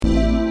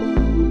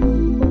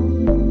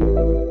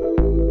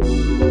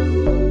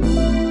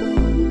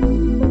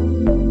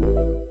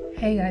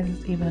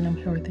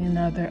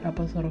another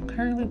episode of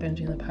Currently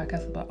Binging, the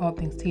podcast about all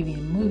things TV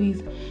and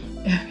movies.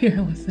 If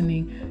you're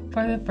listening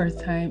for the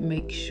first time,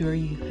 make sure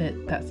you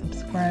hit that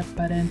subscribe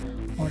button,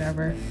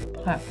 whatever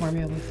platform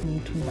you're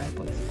listening to my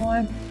voice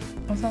on.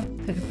 Also,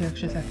 take a few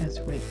extra seconds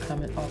to rate,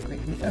 comment, all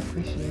greatly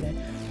appreciated.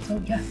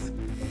 So yes,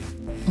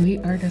 we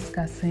are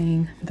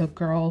discussing The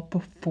Girl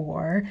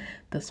Before.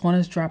 This one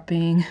is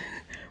dropping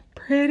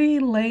pretty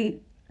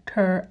late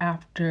after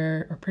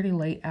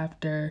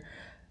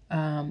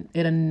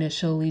it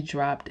initially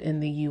dropped in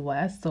the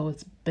US. So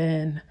it's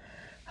been,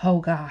 oh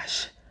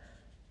gosh,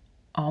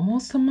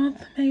 almost a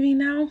month maybe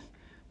now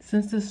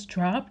since this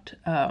dropped.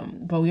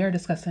 But we are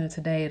discussing it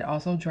today. It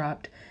also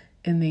dropped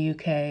in the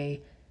UK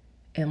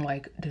in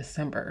like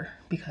December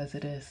because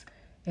it is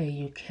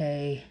a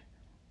UK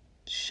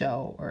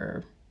show,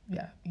 or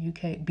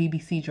UK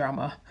BBC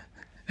drama.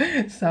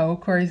 So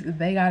of course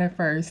they got it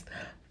first.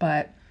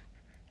 But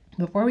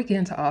before we get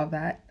into all of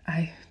that,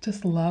 I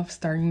just love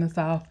starting this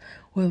off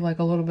with like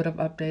a little bit of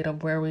update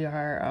of where we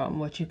are,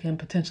 what you can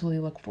potentially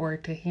look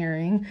forward to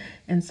hearing.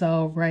 And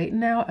so right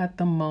now at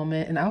the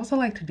moment, and I also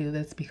like to do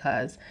this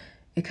because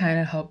it kind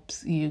of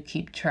helps you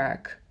keep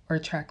track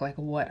like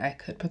what I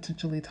could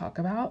potentially talk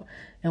about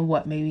and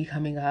what may be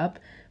coming up,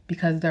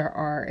 because there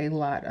are a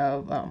lot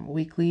of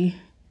weekly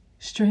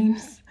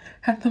streams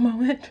at the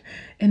moment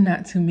and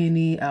not too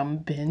many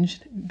binge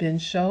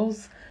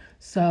shows.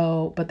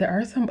 So, but there are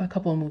a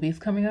couple of movies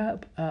coming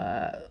up,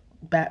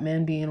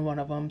 Batman being one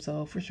of them.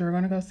 So for sure, we're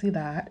going to go see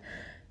that.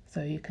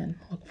 So you can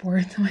look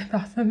forward to my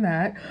thoughts on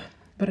that.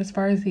 But as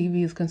far as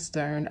TV is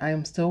concerned, I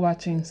am still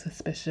watching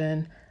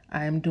Suspicion.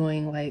 I am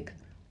doing like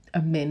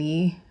a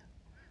mini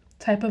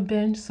type of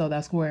binge. So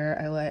that's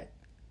where I let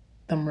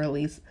them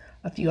release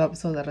a few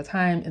episodes at a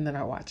time and then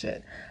I watch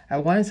it. I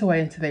wanted to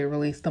wait until they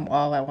released them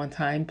all at one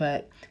time,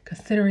 but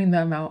considering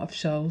the amount of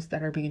shows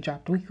that are being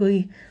dropped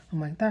weekly, I'm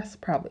like, that's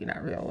probably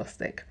not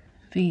realistic.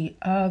 The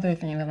other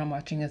thing that I'm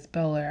watching is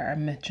Bel-Air. I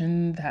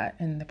mentioned that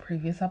in the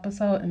previous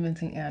episode,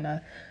 Inventing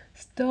Anna.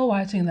 Still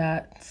watching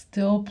that,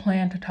 still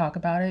plan to talk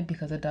about it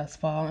because it does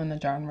fall in the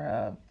genre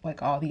of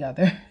like all the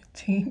other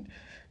teen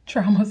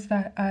dramas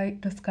that I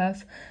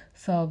discuss.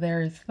 So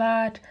there's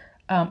that.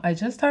 I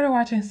just started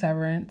watching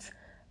Severance.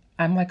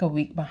 I'm like a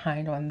week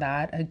behind on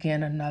that.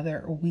 Again,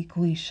 another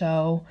weekly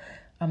show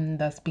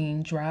that's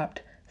being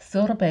dropped.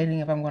 Still debating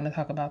if I'm going to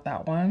talk about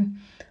that one.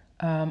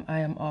 I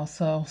am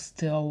also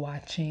still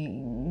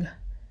watching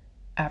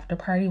After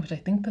Party, which I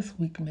think this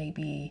week may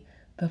be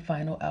the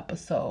final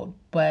episode.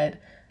 But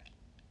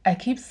I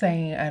keep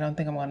saying I don't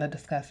think I'm going to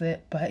discuss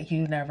it, but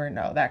you never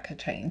know. That could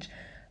change.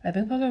 I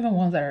think those are the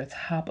ones that are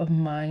top of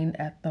mind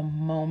at the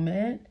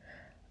moment.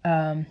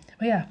 But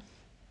yeah.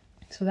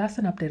 So that's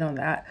an update on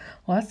that.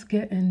 Let's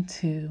get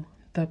into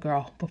The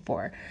Girl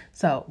Before.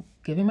 So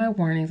giving my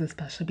warnings,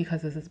 especially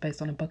because this is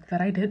based on a book that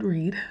I did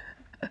read.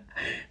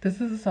 This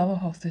is a solo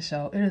hosted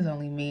show. It is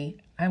only me.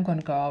 I'm going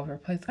to go all over the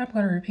place. I'm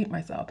going to repeat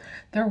myself.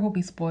 There will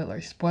be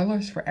spoilers.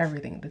 Spoilers for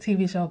everything. The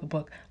TV show, the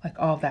book, like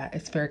all that.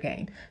 It's fair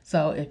game.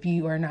 So if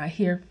you are not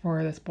here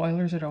for the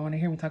spoilers or don't want to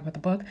hear me talk about the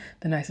book,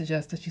 then I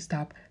suggest that you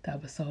stop the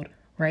episode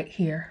right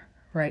here,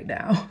 right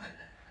now.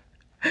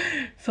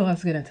 So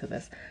let's get into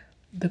this.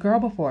 The Girl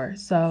Before.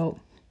 So,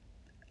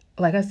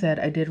 like I said,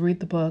 I did read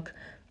the book.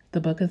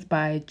 The book is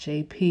by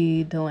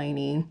J.P.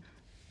 Delaney.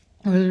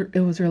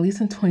 It was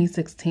released in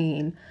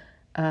 2016.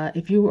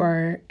 If you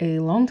are a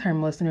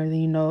long-term listener, then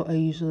you know I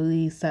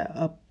usually set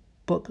a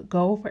book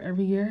goal for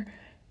every year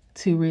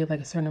to read like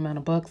a certain amount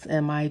of books.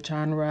 And my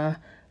genre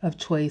of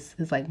choice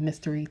is like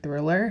mystery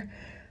thriller.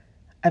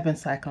 I've been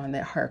psyched on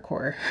that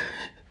hardcore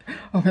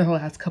over the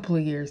last couple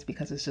of years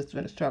because it's just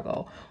been a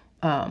struggle.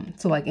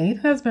 So like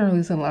anything that's been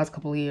released in the last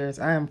couple of years,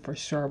 I am for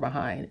sure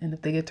behind. And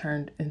if they get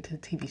turned into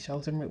TV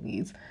shows or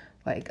movies,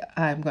 like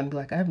I'm going to be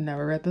like, I've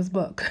never read this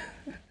book.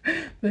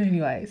 But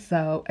anyway,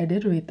 so I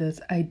did read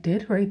this. I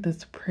did rate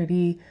this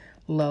pretty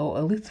low,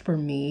 at least for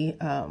me.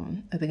 I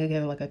think I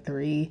gave it like a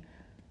 3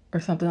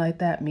 or something like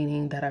that,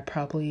 meaning that I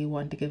probably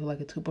wanted to give it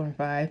like a 2.5.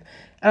 I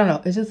don't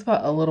know. It just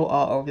felt a little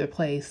all over the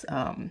place.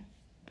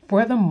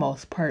 For the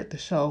most part, the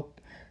show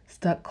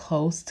stuck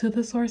close to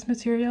the source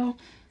material.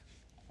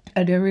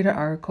 I did read an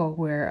article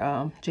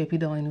where J.P.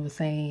 Delaney was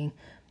saying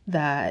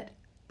that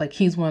like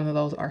he's one of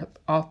those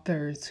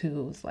authors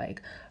who's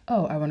like,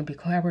 oh, I want to be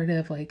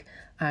collaborative. Like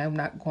I'm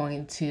not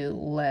going to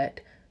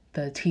let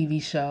the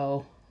TV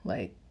show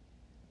like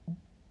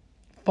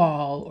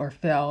fall or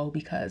fail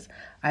because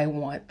I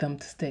want them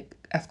to stick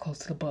as close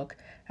to the book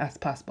as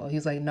possible.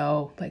 He's like,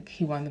 no, like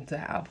he wanted them to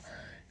have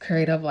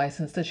creative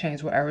license to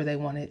change whatever they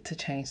wanted to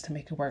change to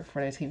make it work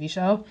for their TV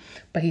show.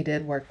 But he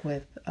did work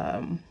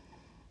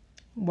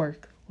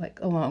like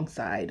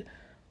alongside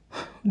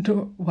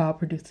while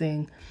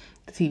producing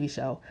the TV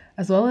show,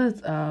 as well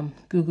as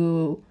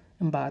Gugu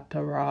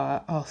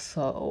Mbatha-Raw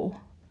also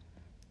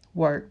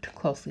worked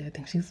closely. I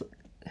think she's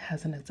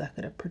has an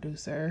executive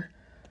producer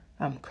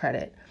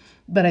credit.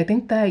 But I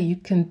think that you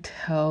can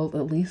tell,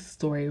 at least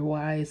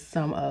story-wise,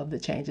 some of the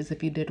changes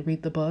if you did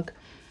read the book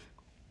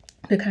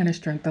to kind of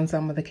strengthen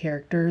some of the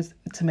characters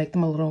to make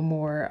them a little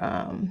more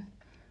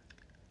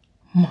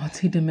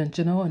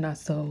multi-dimensional and not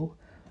so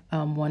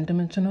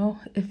one-dimensional,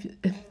 if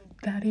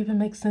that even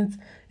makes sense.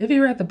 If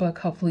you read the book,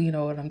 hopefully you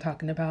know what I'm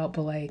talking about,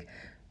 but like,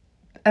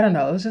 I don't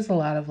know, it was just a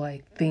lot of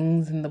like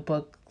things in the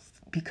book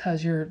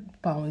because you're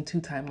following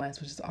two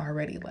timelines, which is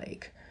already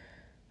like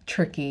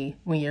tricky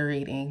when you're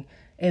reading.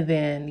 And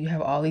then you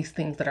have all these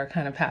things that are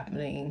kind of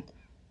happening.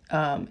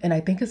 And I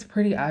think it's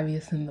pretty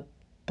obvious in the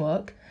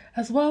book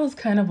as well as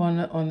kind of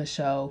on the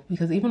show,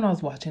 because even when I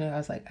was watching it, I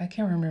was like, I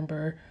can't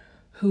remember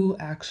who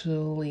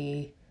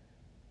actually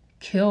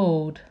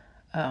killed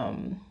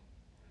um,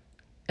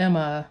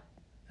 Emma.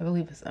 I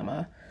believe it's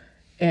Emma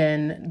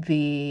in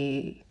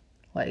the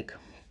like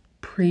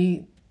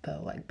the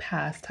like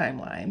past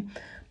timeline,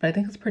 but I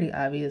think it's pretty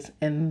obvious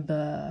in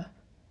the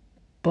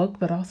book,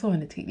 but also in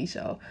the TV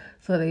show.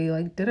 So they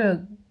like did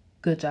a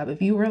good job.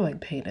 If you were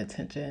like paying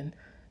attention,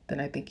 then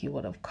I think you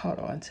would have caught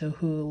on to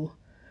who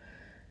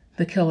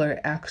the killer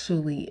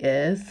actually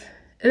is.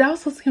 It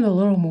also seemed a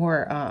little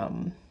more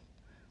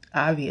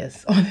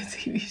obvious on the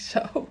TV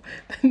show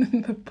than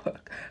in the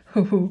book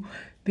who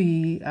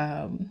the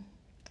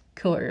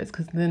killer is,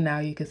 because then now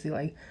you can see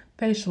like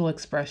facial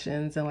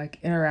expressions and like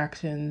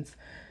interactions,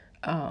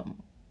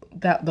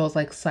 that those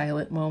like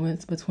silent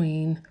moments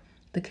between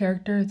the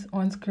characters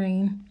on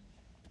screen,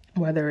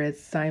 whether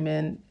it's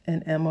Simon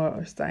and Emma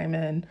or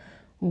Simon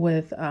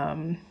with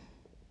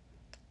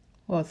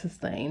what's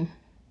his name,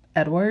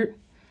 Edward.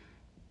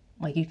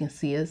 Like you can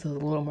see it, so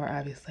it's a little more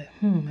obvious. Like,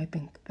 I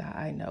think that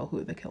I know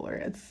who the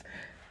killer is.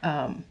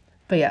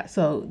 But yeah,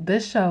 so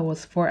this show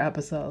was 4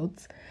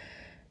 episodes,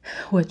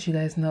 which you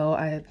guys know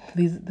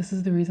this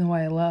is the reason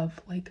why I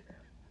love, like,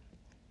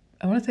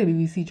 I want to say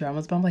BBC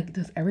dramas, but I'm like,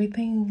 does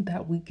everything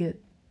that we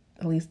get,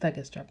 at least that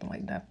gets dropped on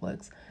like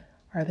Netflix,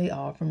 are they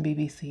all from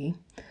BBC?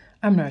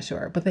 I'm not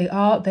sure, but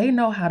they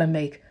know how to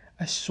make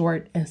a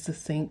short and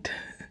succinct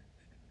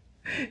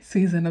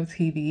season of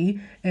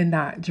TV and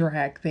not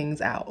drag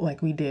things out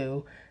like we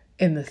do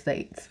in the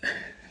States.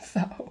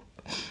 So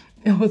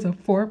it was a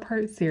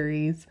 4-part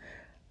series.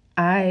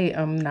 I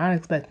am not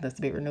expecting this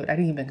to be renewed. I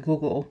didn't even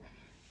Google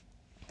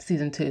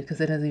season 2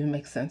 because it doesn't even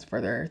make sense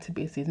for there to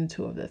be a season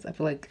 2 of this. I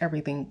feel like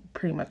everything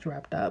pretty much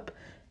wrapped up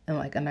in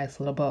like a nice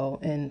little bow,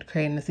 and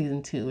creating a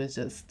season 2 is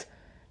just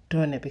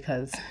doing it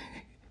because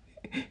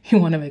you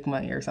want to make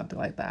money or something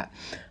like that.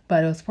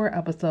 But it was 4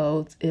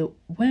 episodes. It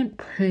went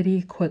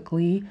pretty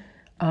quickly.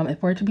 And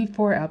for it to be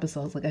 4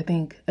 episodes, like I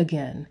think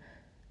again,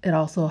 it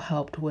also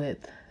helped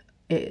with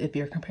it if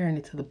you're comparing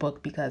it to the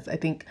book, because I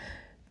think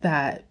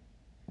that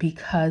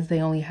because they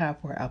only have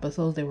 4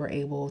 episodes, they were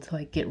able to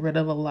like get rid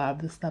of a lot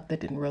of the stuff that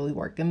didn't really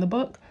work in the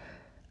book.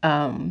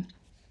 So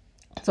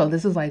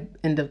this is like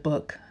end of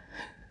book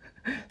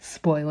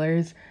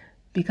spoilers,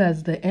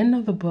 because the end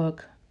of the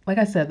book, like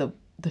I said,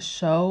 the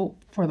show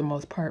for the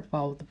most part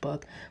followed the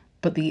book,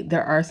 but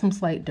there are some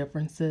slight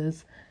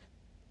differences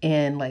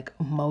in like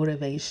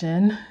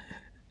motivation,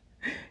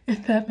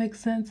 if that makes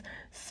sense.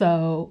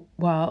 So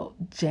while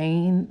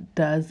Jane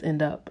does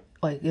end up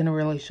like in a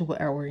relationship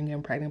with Edward and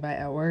getting pregnant by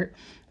Edward,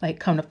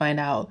 like come to find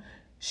out,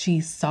 she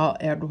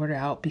sought Edward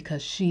out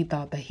because she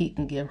thought that he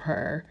can give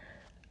her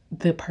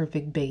the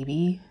perfect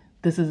baby.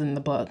 This is in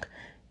the book.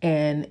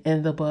 And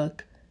in the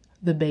book,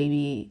 the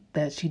baby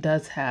that she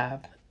does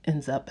have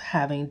ends up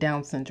having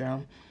Down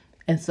syndrome.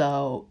 And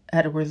so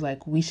Edward's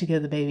like, we should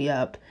give the baby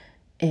up,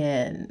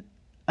 and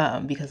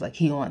because like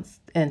he wants,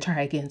 and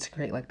try again to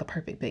create like the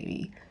perfect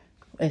baby.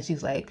 And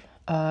she's like,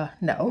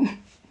 no.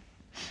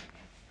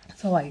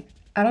 So like,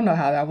 I don't know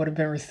how that would have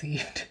been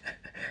received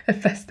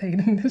if that stayed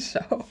in the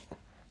show.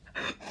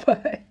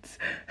 But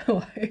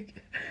like,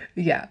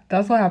 yeah,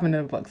 that's what happened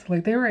in the books.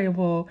 Like they were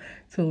able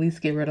to at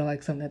least get rid of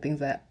like some of the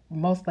things that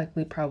most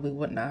likely probably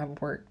would not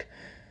have worked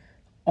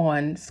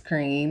on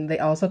screen. They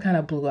also kind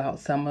of blew out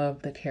some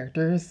of the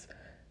characters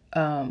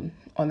on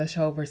the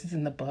show versus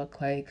in the book,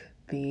 like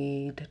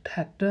the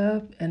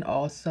detective and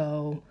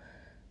also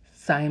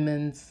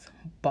Simon's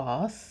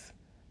boss.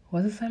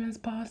 Was it Simon's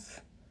boss?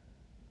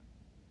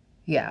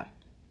 Yeah,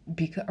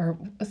 because, or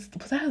was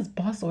that his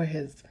boss or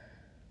his?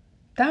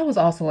 That was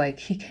also like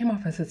he came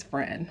off as his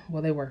friend.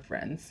 Well, they were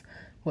friends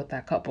with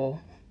that couple,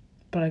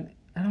 but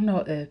I don't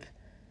know if,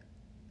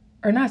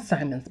 or not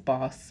Simon's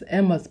boss,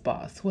 Emma's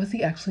boss. Was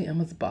he actually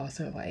Emma's boss,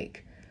 or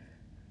like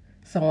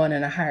someone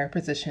in a higher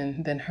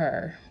position than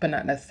her, but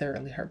not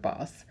necessarily her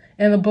boss?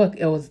 In the book,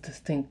 it was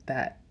distinct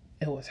that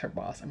it was her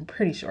boss, I'm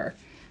pretty sure.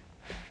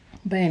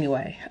 But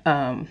anyway,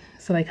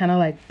 so they kind of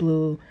like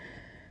blew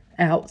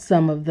out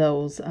some of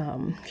those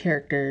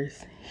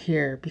characters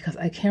here, because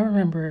I can't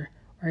remember,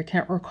 or I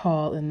can't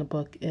recall in the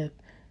book if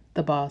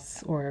the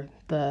boss or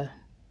the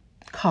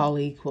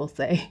colleague, we'll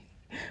say,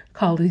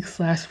 colleague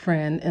slash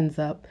friend, ends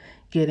up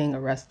getting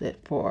arrested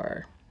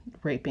for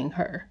raping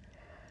her.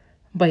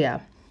 But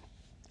yeah,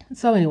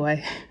 so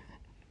anyway,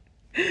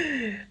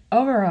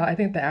 overall, I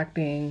think the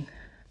acting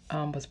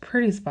was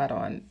pretty spot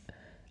on.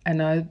 I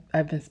know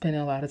I've been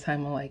spending a lot of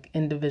time on like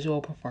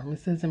individual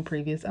performances in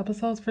previous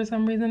episodes for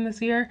some reason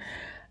this year.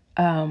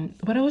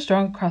 But it was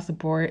strong across the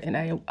board, and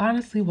I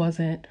honestly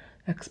wasn't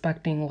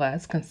expecting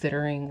less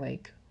considering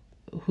like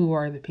who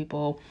are the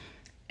people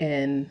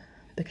in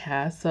the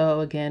cast. So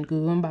again,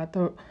 Gugu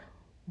Mbatha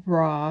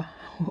Raw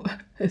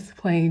is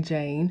playing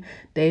Jane.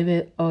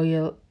 David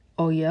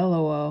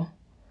Oyelowo.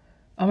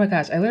 Oh my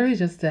gosh, I literally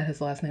just said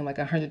his last name like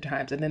 100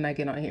 times, and then I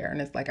get on here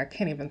and it's like I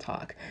can't even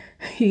talk.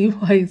 He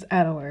plays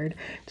Edward.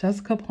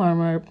 Jessica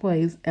Plummer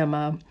plays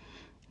Emma.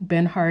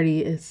 Ben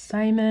Hardy is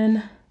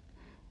Simon.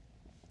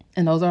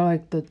 And those are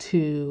like the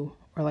two,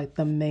 or like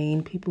the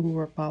main people who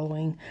we're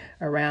following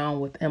around,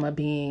 with Emma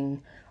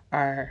being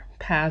our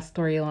past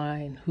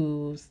storyline,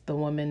 who's the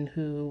woman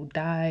who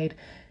died,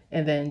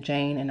 and then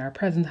Jane in our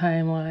present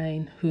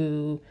timeline,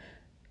 who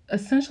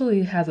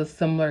essentially has a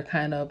similar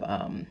kind of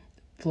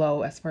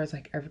flow as far as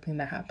like everything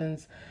that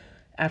happens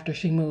after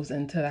she moves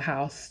into the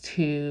house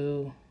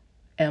to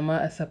Emma,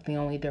 except the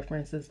only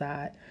difference is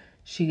that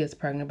she gets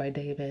pregnant by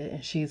David,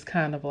 and she's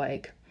kind of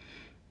like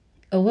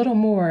a little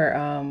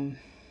more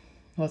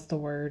what's the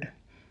word?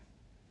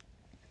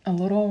 A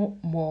little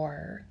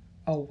more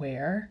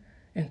aware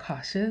and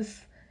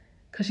cautious,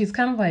 because she's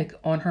kind of like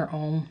on her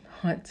own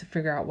hunt to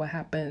figure out what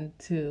happened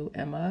to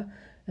Emma,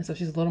 and so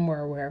she's a little more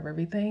aware of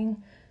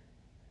everything.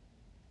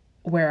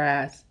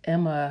 Whereas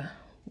Emma,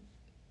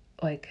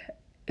 like,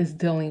 is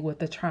dealing with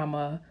the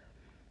trauma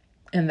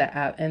in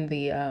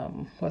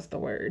the what's the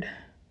word,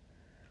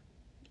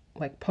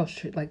 like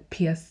post, like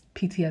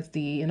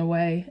PTSD in a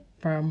way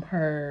from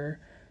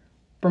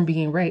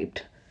being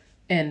raped,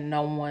 and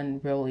no one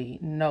really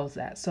knows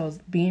that. So it's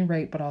being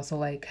raped, but also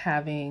like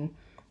having,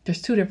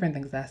 there's two different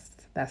things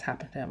that's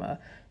happened to Emma.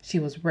 She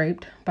was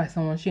raped by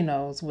someone she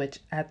knows, which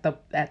at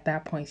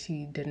that point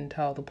she didn't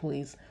tell the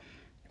police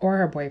or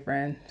her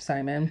boyfriend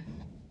Simon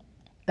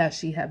that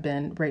she had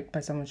been raped by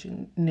someone she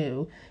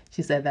knew.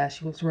 She said that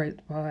she was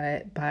raped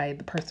by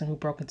the person who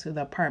broke into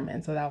the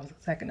apartment. So that was the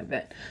second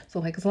event. So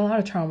like it's a lot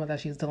of trauma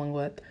that she's dealing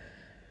with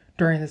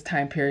during this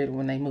time period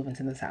when they move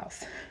into this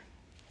house.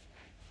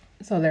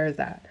 So there's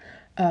that.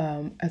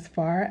 As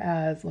far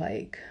as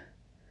like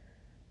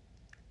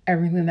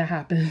everything that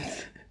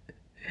happens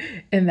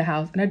in the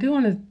house, and I do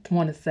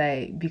want to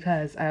say,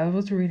 because I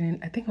was reading,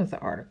 I think it was an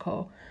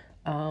article,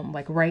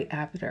 like right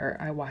after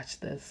I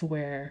watched this,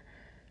 where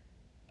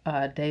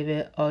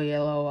David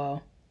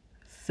Oyelowo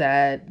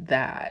said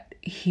that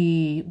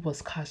he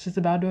was cautious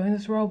about doing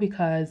this role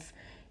because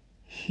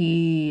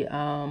he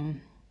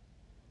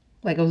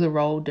like it was a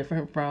role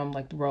different from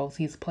like the roles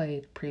he's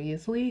played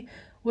previously,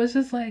 was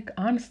just like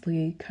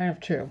honestly kind of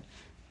true.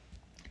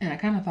 And I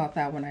kind of thought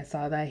that when I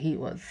saw that he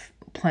was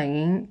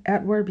playing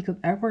Edward, because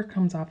Edward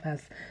comes off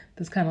as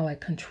this kind of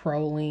like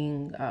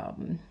controlling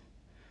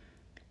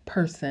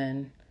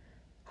person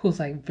who's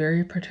like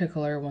very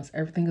particular, wants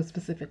everything a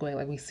specific way.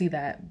 Like we see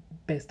that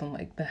based on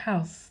like this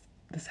house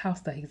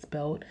that he's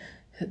built,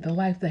 the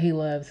life that he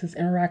lives, his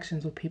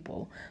interactions with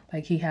people.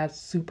 Like he has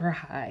super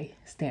high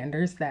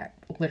standards that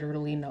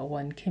literally no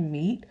one can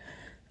meet.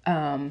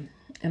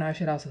 And I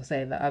should also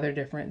say the other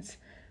difference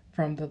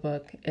from the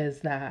book is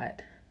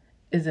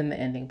in the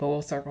ending, but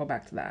we'll circle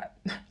back to that.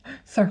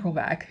 Circle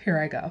back. Here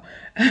I go.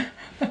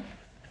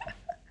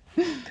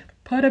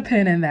 Put a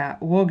pin in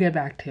that. We'll get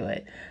back to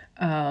it.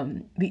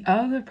 The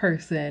other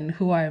person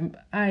who I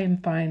am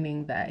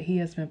finding that he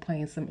has been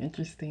playing some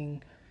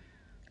interesting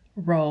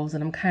roles,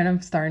 and I'm kind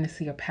of starting to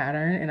see a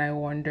pattern, and I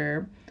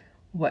wonder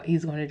what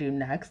he's going to do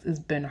next, is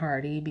Ben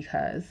Hardy,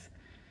 because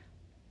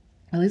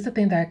at least the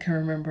thing that I can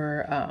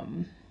remember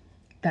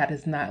that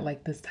is not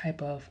like this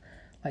type of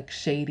like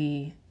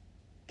shady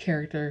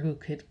character who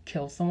could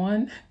kill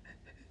someone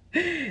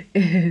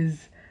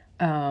is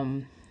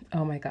oh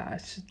my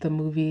gosh, the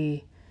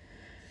movie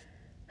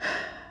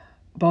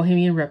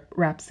Bohemian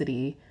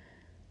Rhapsody.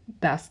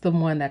 That's the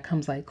one that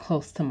comes like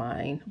close to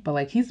mind. But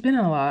like he's been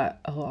in a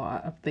lot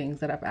of things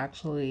that I've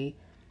actually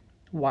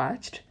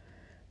watched.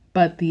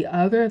 But the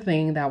other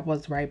thing that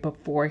was right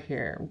before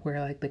here, where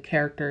like the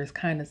character is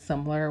kind of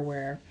similar,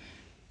 where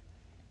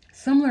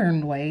similar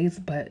in ways,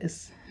 but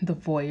it's The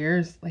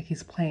Voyeurs. Like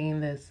he's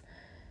playing this.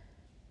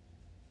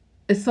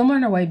 It's similar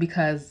in a way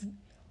because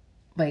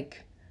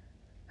like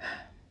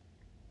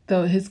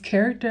though his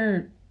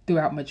character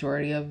throughout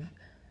majority of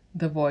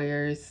The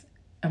Voyeurs,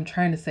 I'm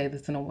trying to say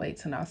this in a way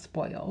to not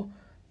spoil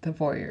The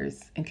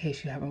Voyeurs in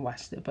case you haven't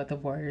watched it, but The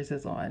Voyeurs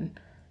is on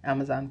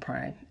Amazon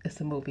Prime.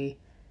 It's a movie.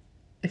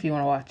 If you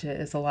want to watch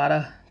it, it's a lot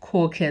of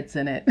cool kids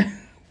in it.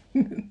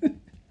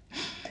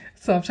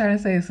 So I'm trying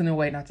to say this in a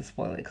way not to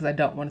spoil it because I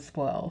don't want to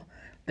spoil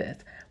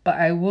this. But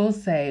I will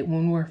say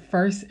when we're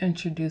first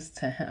introduced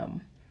to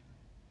him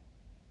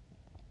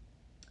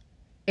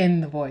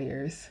in The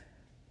Voyeurs,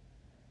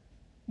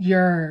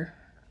 your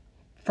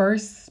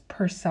first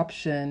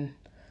perception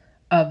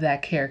of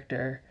that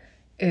character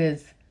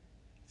is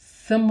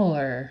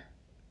similar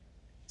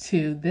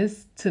to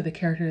the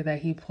character that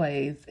he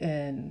plays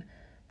in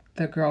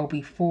The Girl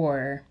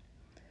Before,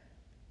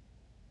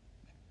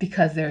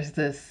 because there's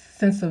this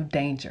sense of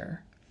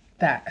danger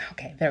that,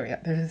 okay, there we go.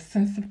 There's a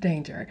sense of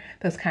danger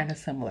that's kind of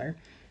similar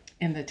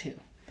in the two.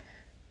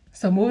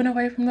 So moving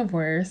away from the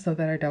voyeur so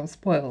that I don't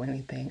spoil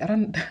anything.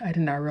 I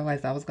did not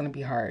realize that was going to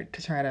be hard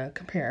to try to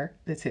compare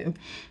the two,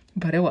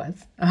 but it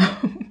was.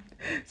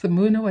 So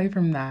moving away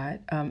from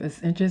that,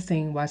 it's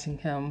interesting watching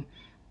him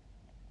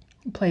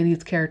play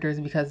these characters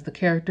because the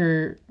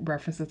character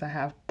references I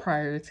have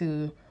prior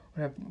to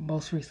what I've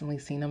most recently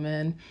seen him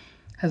in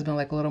has been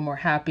like a little more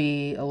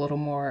happy, a little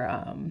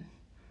more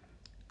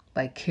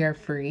like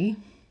carefree.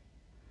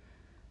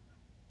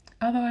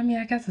 Although, I mean,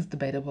 I guess it's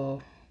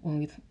debatable when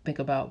we think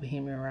about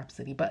Bohemian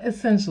Rhapsody, but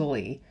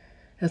essentially,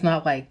 it's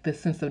not like this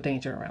sense of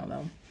danger around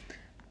them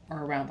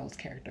or around those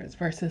characters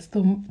versus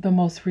the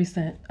most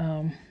recent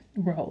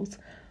roles.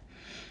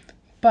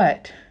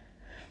 But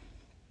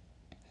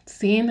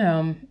seeing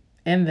him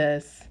in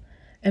this,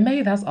 and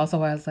maybe that's also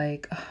why I was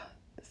like, oh,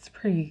 it's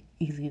pretty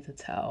easy to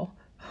tell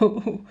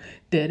who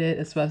did it,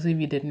 especially if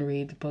you didn't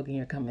read the book and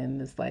you're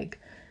coming. It's like,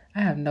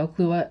 I have no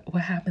clue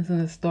what happens in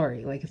this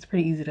story. Like, it's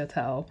pretty easy to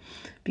tell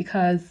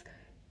because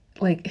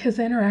like his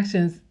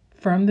interactions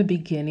from the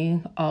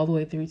beginning all the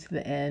way through to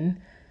the end,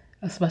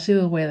 especially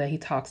the way that he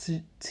talks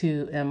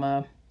to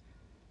Emma,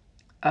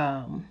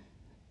 um,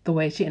 the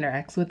way she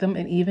interacts with them,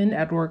 and even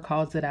Edward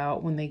calls it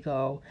out when they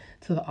go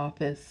to the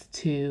office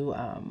to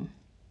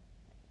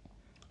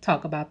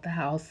talk about the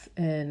house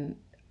and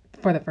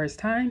for the first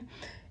time,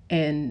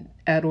 and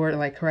Edward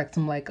like corrects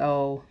him like,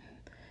 "Oh,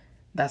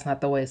 that's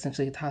not the way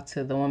essentially you talk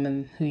to the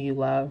woman who you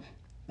love."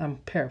 I'm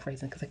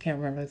paraphrasing because I can't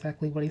remember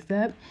exactly what he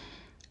said.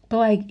 But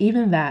like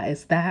even that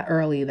is that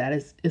early that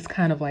is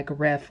kind of like a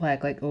red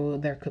flag, like, oh,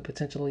 there could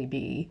potentially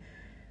be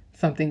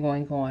something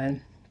going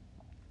on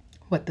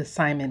with the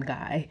Simon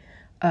guy.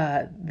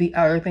 The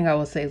other thing I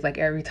will say is like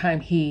every time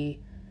he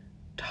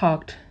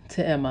talked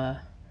to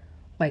Emma,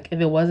 like if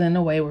it wasn't in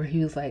a way where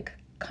he was like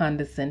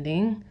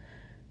condescending,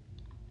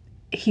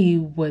 he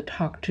would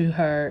talk to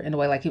her in a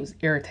way like he was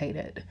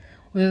irritated,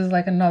 which is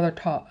like another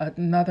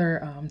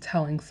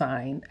telling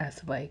sign as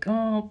to like,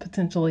 oh,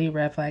 potentially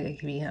red flag, it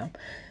could be him.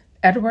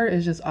 Edward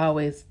is just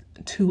always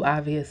too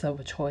obvious of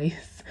a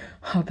choice.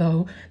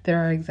 Although there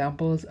are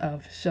examples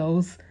of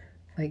shows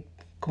like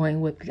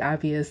going with the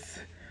obvious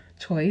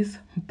choice,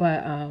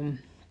 but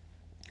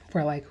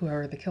for like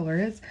whoever the killer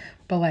is.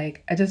 But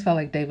like I just felt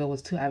like David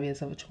was too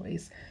obvious of a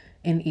choice.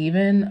 And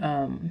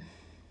even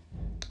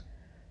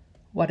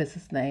what is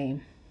his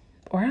name?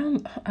 Or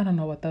I don't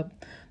know what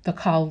the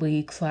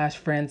colleague slash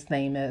friend's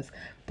name is,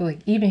 but like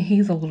even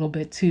he's a little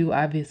bit too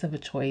obvious of a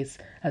choice,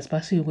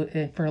 especially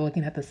if we're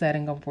looking at the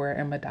setting of where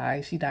Emma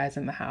dies. She dies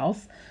in the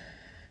house,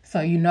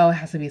 so you know it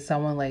has to be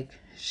someone like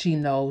she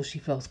knows, she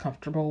feels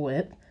comfortable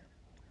with.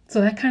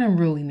 So that kind of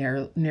really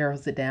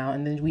narrows it down.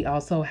 And then we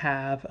also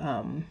have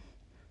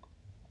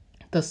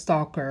the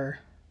stalker,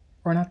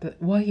 or not the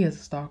well, he is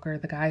a stalker,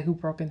 the guy who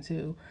broke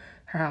into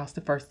her house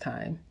the first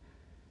time,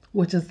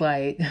 which is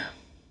like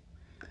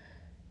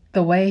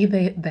the way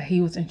that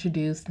he was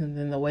introduced and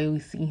then the way we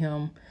see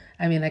him.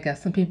 I mean, I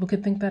guess some people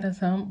could think that is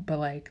him, but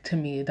like to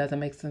me, it doesn't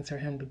make sense for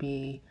him to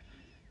be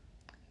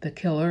the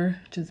killer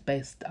just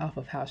based off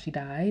of how she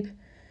died.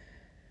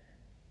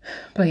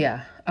 But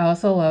yeah, I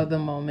also love the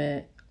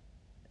moment.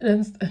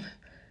 And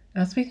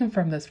I'm speaking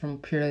from this from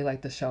purely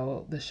like the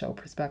show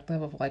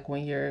perspective of like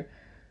when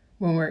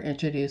we're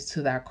introduced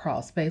to that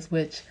crawl space,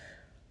 which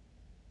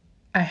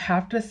I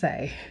have to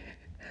say,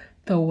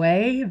 the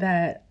way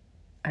that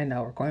I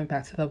know we're going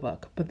back to the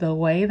book, but the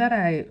way that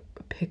I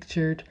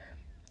pictured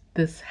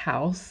this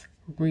house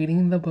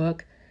reading the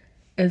book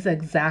is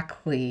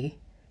exactly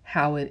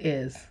how it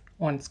is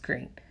on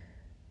screen.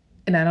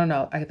 And I don't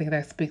know, I think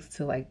that speaks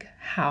to like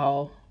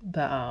how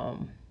the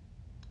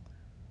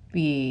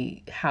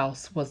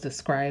house was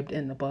described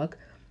in the book.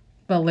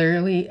 But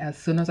literally as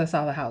soon as I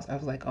saw the house, I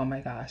was like, "Oh my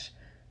gosh,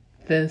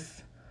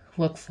 this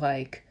looks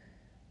like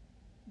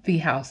the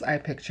house I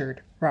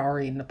pictured while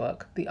reading the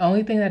book." The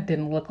only thing that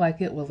didn't look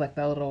like it was like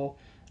the little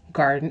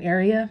garden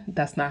area.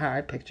 That's not how I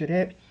pictured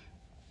it.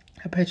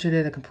 I pictured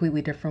it a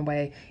completely different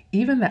way.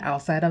 Even the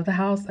outside of the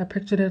house, I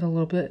pictured it a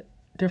little bit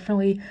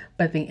differently,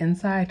 but the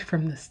inside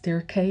from the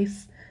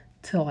staircase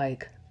to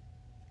like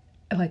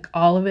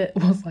all of it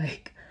was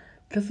like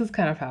this is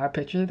kind of how I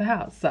pictured the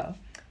house. So,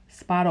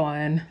 spot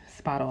on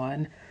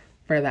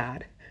for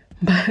that.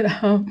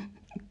 But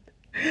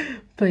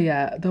but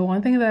yeah, the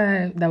one thing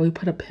that we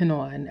put a pin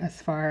on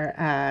as far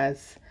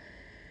as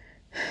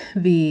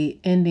the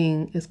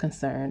ending is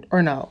concerned,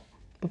 or no,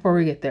 before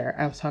we get there,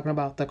 I was talking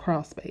about the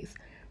crawl space.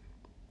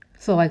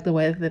 So like the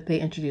way that they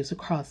introduce a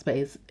crawl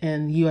space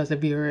and you as a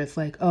viewer is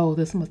like, oh,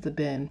 this must have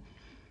been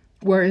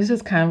where it's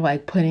just kind of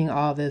like putting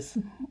all this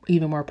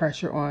even more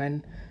pressure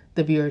on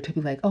the viewer to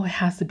be like, oh, it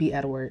has to be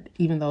Edward,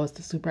 even though it's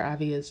the super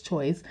obvious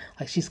choice.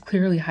 Like she's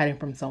clearly hiding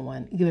from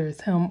someone. Either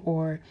it's him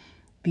or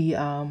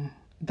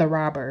the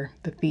robber,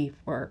 the thief,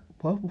 or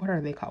what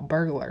are they called?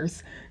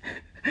 Burglars.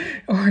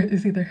 Or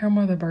it's either him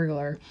or the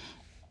burglar.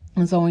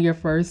 And so when you're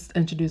first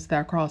introduced to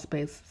that crawl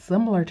space,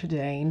 similar to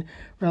Jane,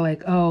 we're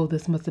like, oh,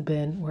 this must have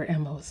been where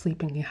Emma was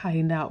sleeping and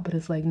hiding out. But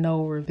it's like,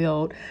 no,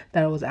 revealed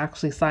that it was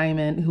actually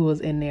Simon who was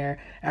in there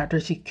after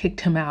she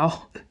kicked him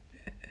out.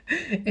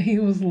 And he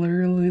was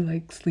literally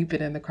like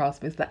sleeping in the crawl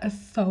space. That is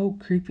so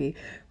creepy.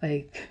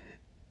 Like,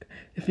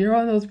 if you're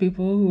one of those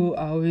people who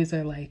always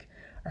are like,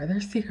 are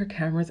there secret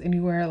cameras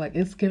anywhere? Like,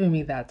 it's giving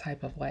me that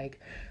type of like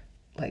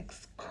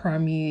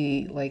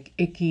crummy, like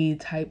icky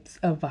types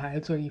of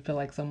vibes where you feel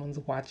like someone's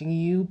watching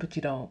you, but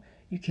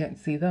you can't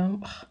see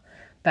them. Ugh,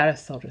 that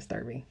is so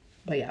disturbing.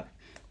 But yeah,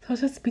 so it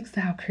just speaks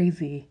to how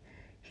crazy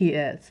he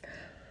is.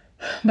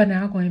 But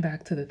now going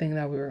back to the thing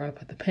that we were going to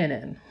put the pin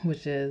in,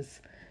 which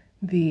is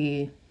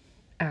the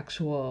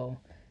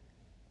actual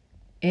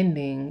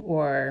ending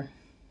or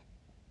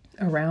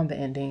around the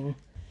ending.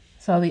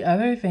 So the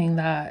other thing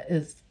that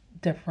is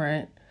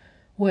different,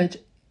 which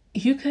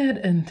you could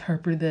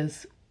interpret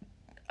this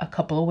a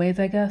couple of ways,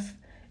 I guess,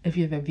 if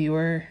you're the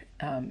viewer,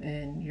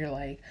 and you're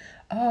like,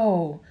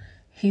 oh,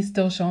 he's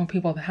still showing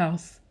people the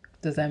house.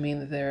 Does that mean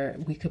that they're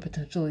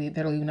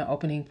leaving an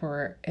opening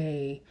for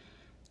a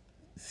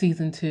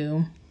season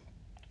two?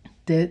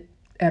 Did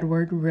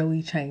Edward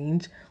really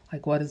change?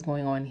 Like, what is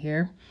going on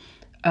here?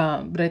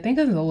 But I think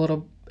it's a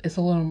little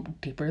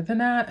deeper than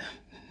that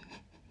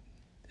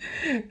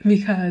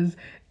because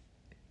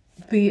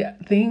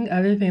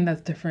other thing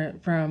that's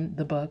different from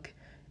the book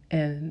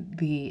and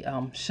the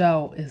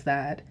show is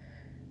that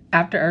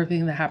after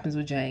everything that happens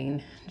with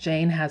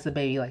Jane has the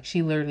baby. Like,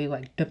 she literally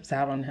like dips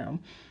out on him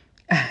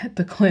at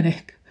the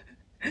clinic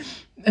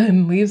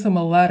and leaves him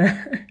a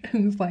letter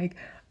and is like,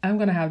 I'm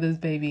gonna have this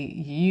baby.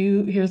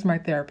 Here's my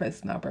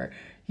therapist number.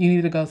 You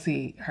need to go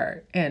see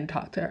her and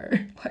talk to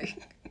her. Like,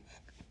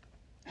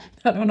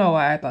 I don't know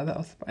why I thought that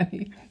was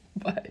funny,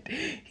 but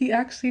he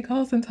actually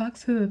goes and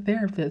talks to the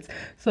therapist.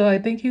 So I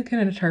think you can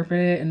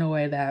interpret it in a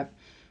way that,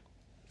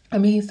 I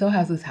mean, he still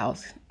has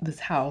this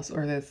house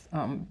or this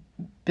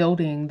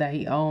building that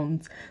he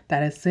owns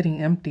that is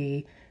sitting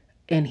empty,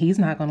 and he's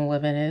not going to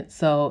live in it.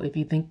 So if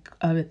you think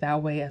of it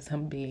that way, as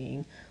him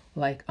being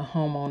like a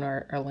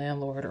homeowner or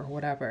landlord or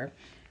whatever,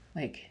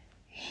 like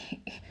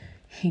he,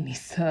 he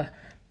needs to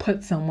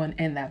put someone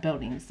in that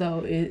building. So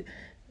it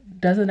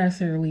doesn't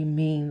necessarily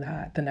mean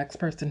that the next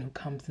person who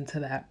comes into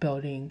that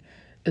building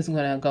is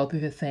going to go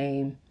through the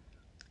same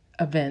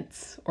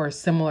events or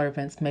similar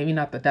events, maybe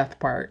not the death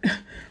part,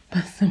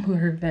 but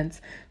similar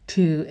events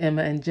to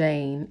Emma and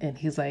Jane. And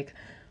he's like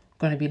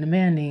going to be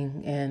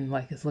demanding and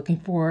like is looking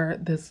for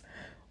this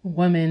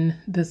woman,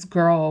 this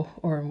girl,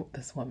 or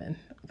this woman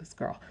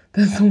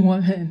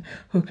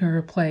who can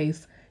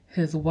replace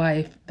his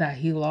wife that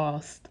he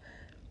lost.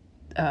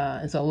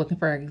 And so looking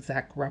for an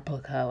exact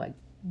replica, like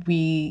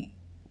we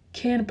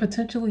can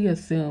potentially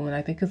assume, and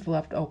I think it's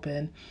left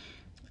open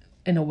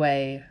in a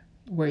way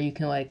where you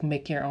can like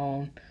make your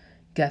own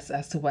guess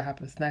as to what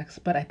happens next.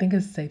 But I think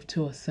it's safe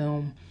to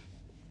assume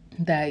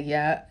that,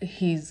 yeah,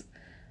 he's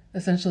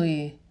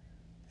essentially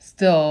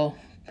still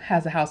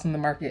has a house on the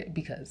market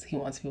because he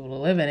wants people to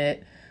live in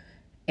it.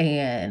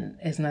 And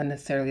it's not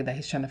necessarily that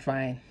he's trying to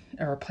find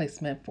a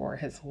replacement for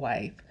his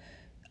wife.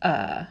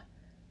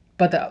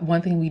 But the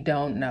one thing we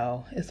don't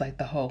know is like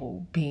the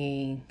whole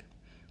being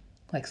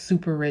like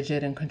super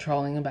rigid and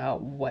controlling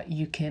about what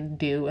you can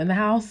do in the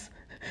house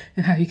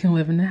and how you can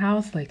live in the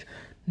house. Like,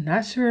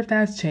 not sure if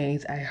that's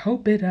changed. I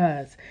hope it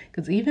does.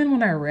 Because even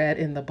when I read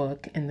in the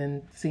book and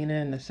then seen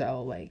it in the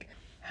show, like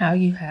how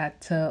you had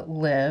to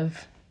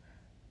live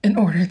in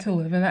order to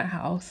live in that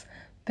house,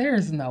 there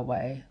is no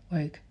way.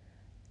 Like,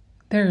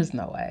 there is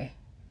no way.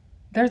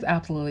 There's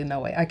absolutely no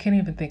way. I can't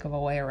even think of a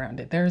way around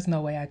it. There's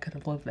no way I could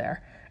have lived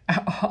there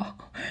at all.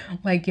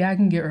 Like, yeah, I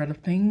can get rid of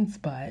things,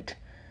 but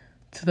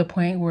to the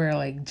point where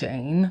like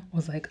Jane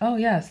was like, oh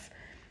yes,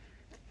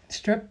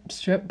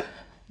 strip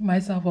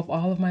myself of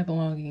all of my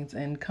belongings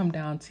and come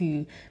down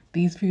to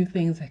these few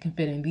things that can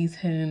fit in these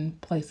hidden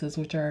places,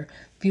 which are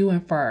few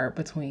and far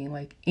between.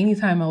 Like,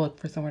 anytime I look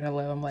for somewhere to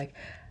live, I'm like,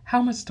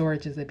 how much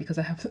storage is it? Because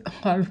I have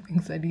a lot of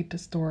things I need to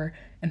store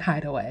and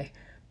hide away.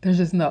 There's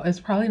just no, it's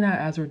probably not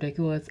as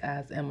ridiculous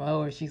as Mo,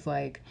 where she's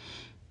like,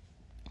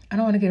 I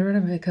don't want to get rid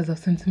of it because of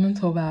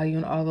sentimental value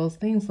and all those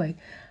things. Like,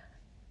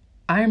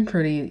 I'm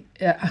pretty,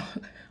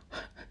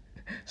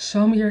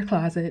 show me your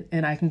closet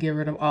and I can get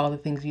rid of all the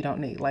things you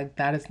don't need. Like,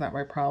 that is not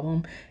my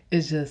problem.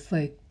 It's just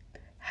like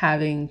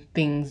having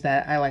things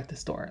that I like to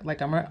store.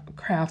 Like, I'm a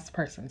crafts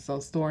person, so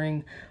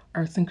storing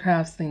arts and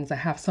crafts things, I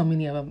have so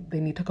many of them, they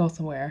need to go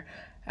somewhere.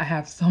 I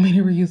have so many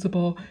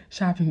reusable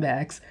shopping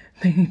bags,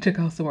 they need to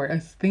go somewhere.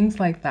 It's things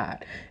like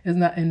that.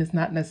 It's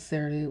not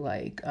necessarily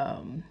like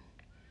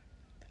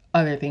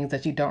other things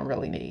that you don't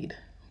really need.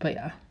 But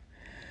yeah.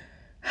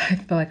 I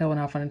feel like I went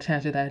off on a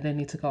tangent that I didn't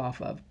need to go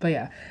off of. But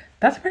yeah,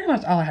 that's pretty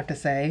much all I have to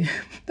say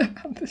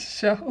about the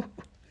show.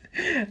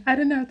 I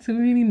didn't have too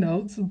many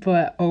notes,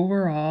 but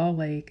overall,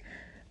 like,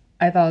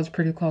 I thought it was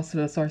pretty close to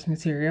the source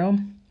material.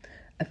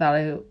 I thought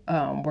it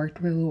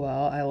worked really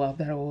well. I love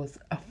that it was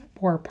a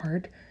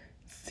 4-part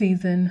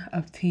season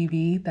of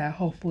TV that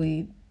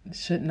hopefully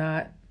should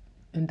not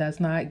and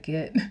does not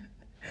get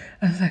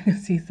a second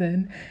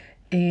season.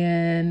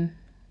 And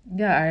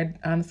yeah,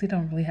 I honestly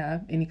don't really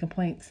have any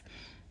complaints.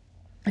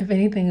 If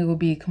anything, it would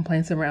be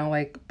complaints around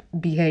like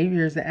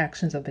behaviors and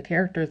actions of the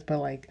characters, but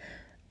like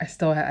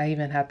I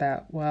even had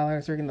that while I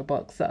was reading the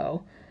book.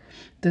 So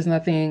there's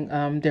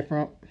nothing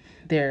different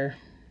there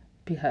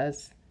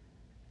because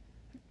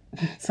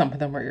some of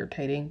them are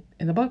irritating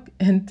in the book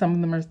and some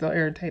of them are still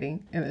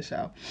irritating in the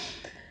show.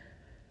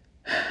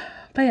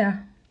 But yeah,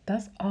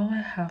 that's all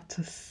I have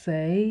to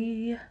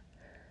say.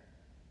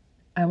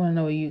 I want to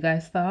know what you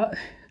guys thought.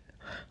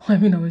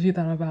 Let me know what you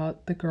thought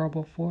about The Girl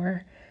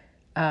Before.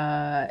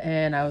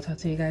 And I will talk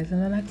to you guys in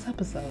the next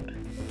episode.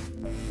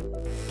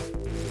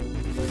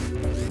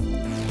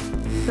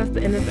 That's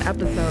the end of the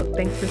episode.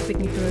 Thanks for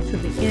sticking through it to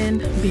the end.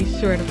 Be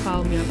sure to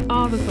follow me on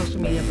all the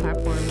social media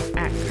platforms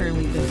at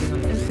Currently Binging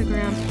on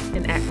Instagram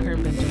and at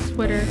Current Binge on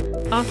Twitter.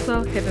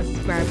 Also, hit the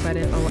subscribe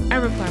button on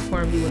whatever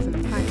platform you listen to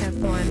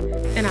podcasts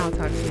on, and I'll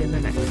talk to you in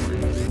the next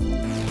one.